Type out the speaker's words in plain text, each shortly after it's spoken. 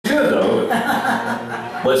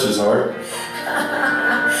Bless his heart.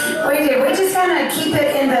 We do. We just kind of keep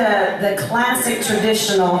it in the classic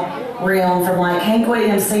traditional realm from like Hank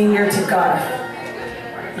Williams Sr. to Garth.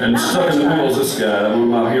 And stuck in the middle is this guy, one of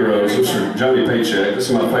my heroes. This is Johnny Paycheck. This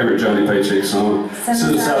is my favorite Johnny Paycheck song.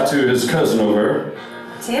 Send this out to his cousin over,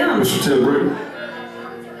 Tim. Mr. Tim Bruton.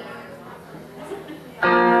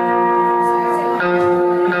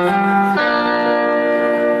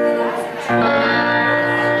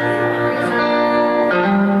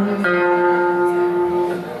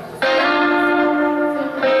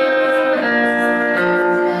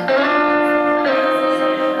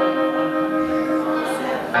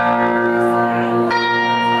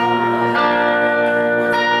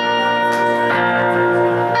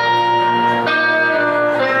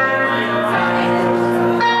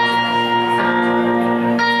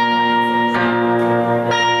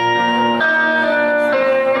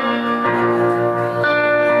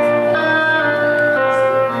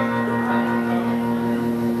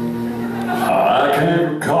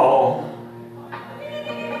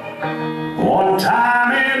 One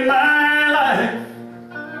time in my life,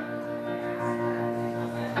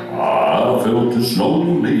 I felt as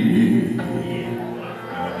lonely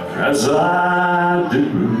as I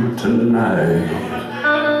do tonight.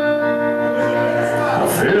 I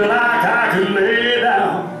feel like I could lay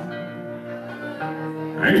down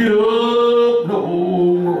and get up no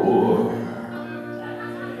more.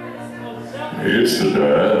 It's the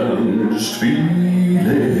damnedest feeling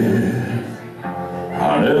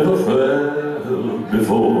I never felt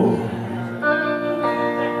before.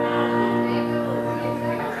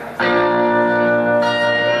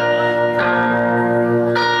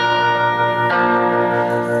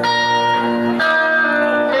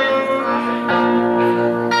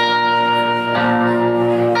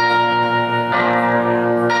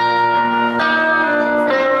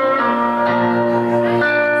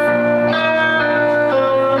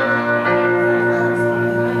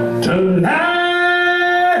 Tonight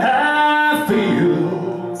I feel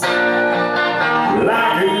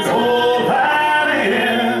like it's all right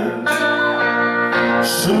in,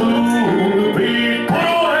 soon to be put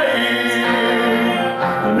away,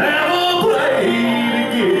 never played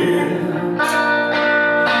again.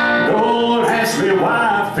 Don't ask me why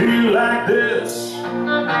I feel like this,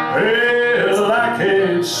 well I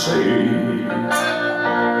can't say.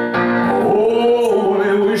 Oh, I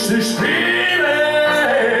wish this feeling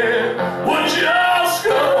would just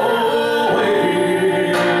go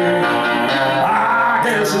away. I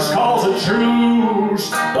guess it's cause the truth's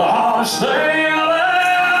the hardest thing I've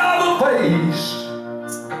ever faced.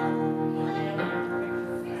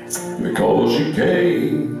 Because you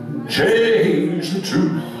can't change the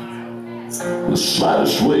truth the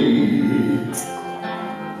slightest way.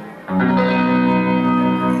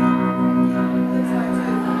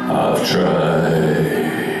 I've tried.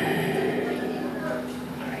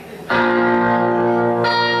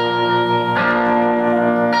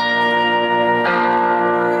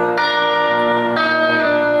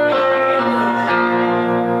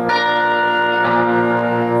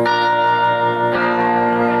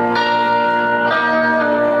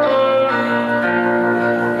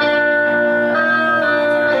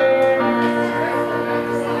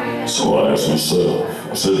 So I asked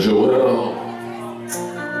myself, I said, Joel,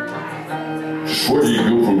 just where do you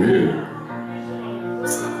go from here?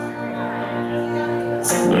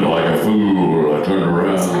 Then like a fool, I turned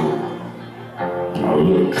around, I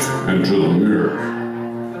looked into the mirror,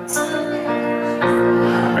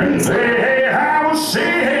 and there I was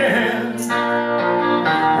seeing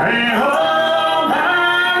and all my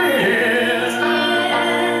head,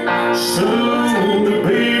 soon to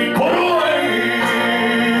be put away,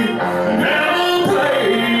 never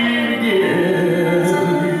played again.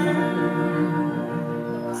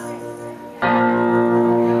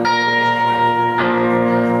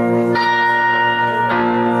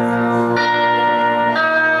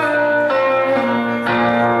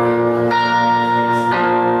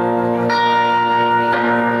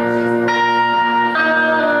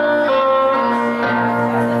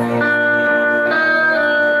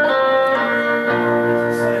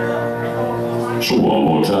 So one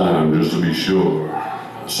more time, just to be sure,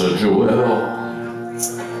 I said, Joel,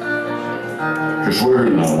 just where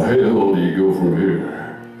in the hell do you go from here?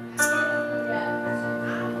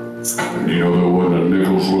 And you know there wasn't a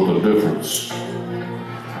nickel's worth of difference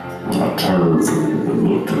when I turned and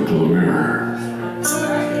looked into the mirror.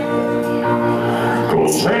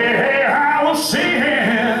 'Cause there I was seeing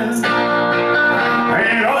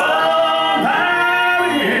and all my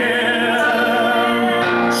years,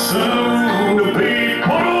 soon to be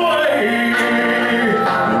put away,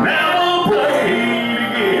 never played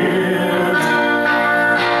again.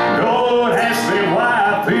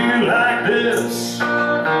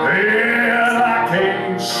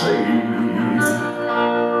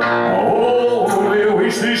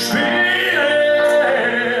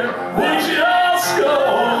 feeling will just go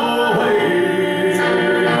away.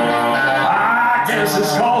 I guess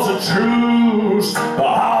it's cause the truth's the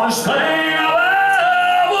hardest thing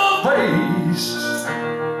I've ever faced.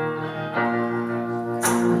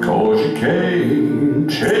 Cause you can't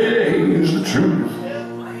change the truth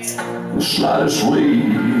the slightest way.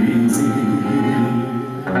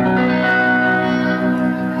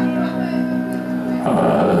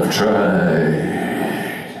 I've tried.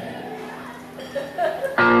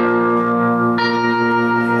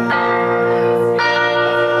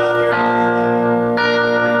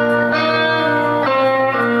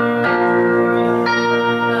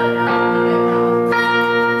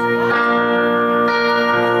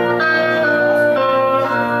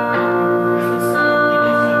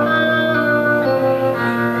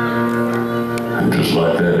 Just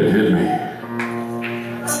like that, it hit me.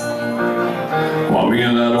 While me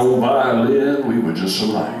and that old violin, we were just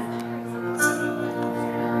alike.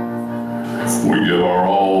 We give our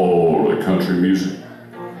all to country music,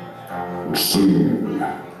 and soon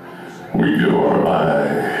we give our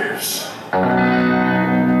lives.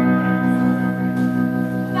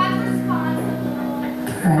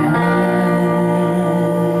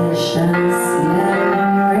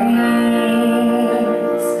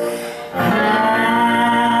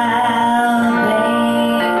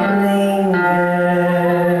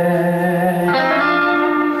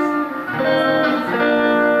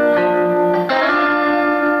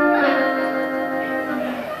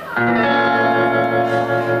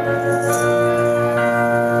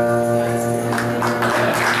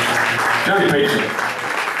 Paycheck.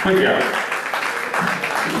 Thank you.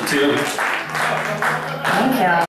 Thank you.